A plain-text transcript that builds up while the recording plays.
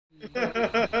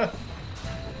Guys,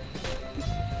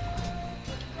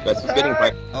 we're getting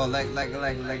back. Oh, like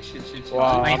shit.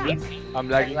 Wow, I'm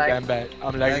lagging damn bad.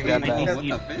 I'm lagging damn bad. What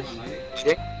the fish?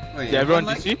 Wait, Yeah, everyone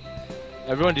DC?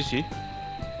 Everyone DC?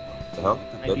 The hell?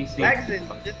 Max is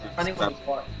just running on the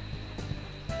spot.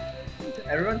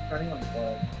 Everyone's running on the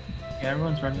spot. Yeah,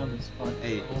 everyone's running on the spot.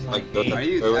 Hey, Oh my like God.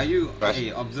 Dota. hey,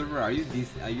 observer, are you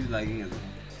lagging as well?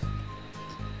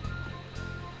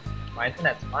 My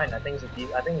internet's fine. I think it's a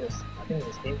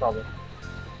Steam problem.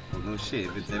 Oh no shit,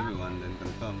 if it's everyone then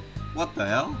confirm. What the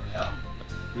hell?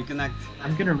 Reconnect.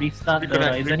 I'm gonna restart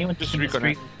the. Is anyone Just taking the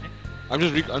reconnect. stream?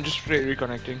 I'm just straight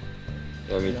reconnecting.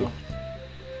 Yeah, me too.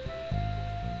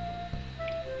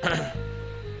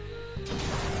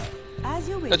 As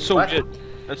you wish. That's so weird.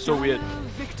 That's so weird.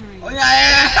 Victory. Oh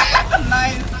yeah!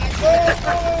 Nice!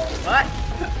 What?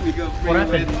 We got free What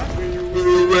happened?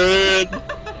 win.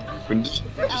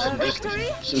 Our victory.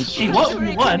 Hey, what?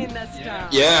 We won?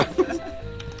 Yeah.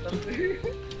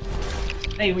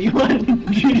 Hey, we won.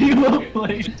 You won,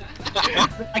 please.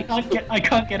 I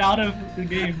can't get out of the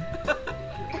game.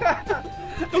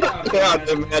 Yeah,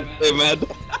 they're mad.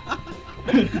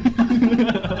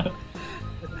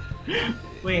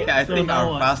 Wait, Yeah, I so think now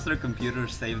our what? faster computer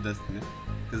saved us,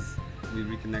 because we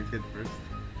reconnected first.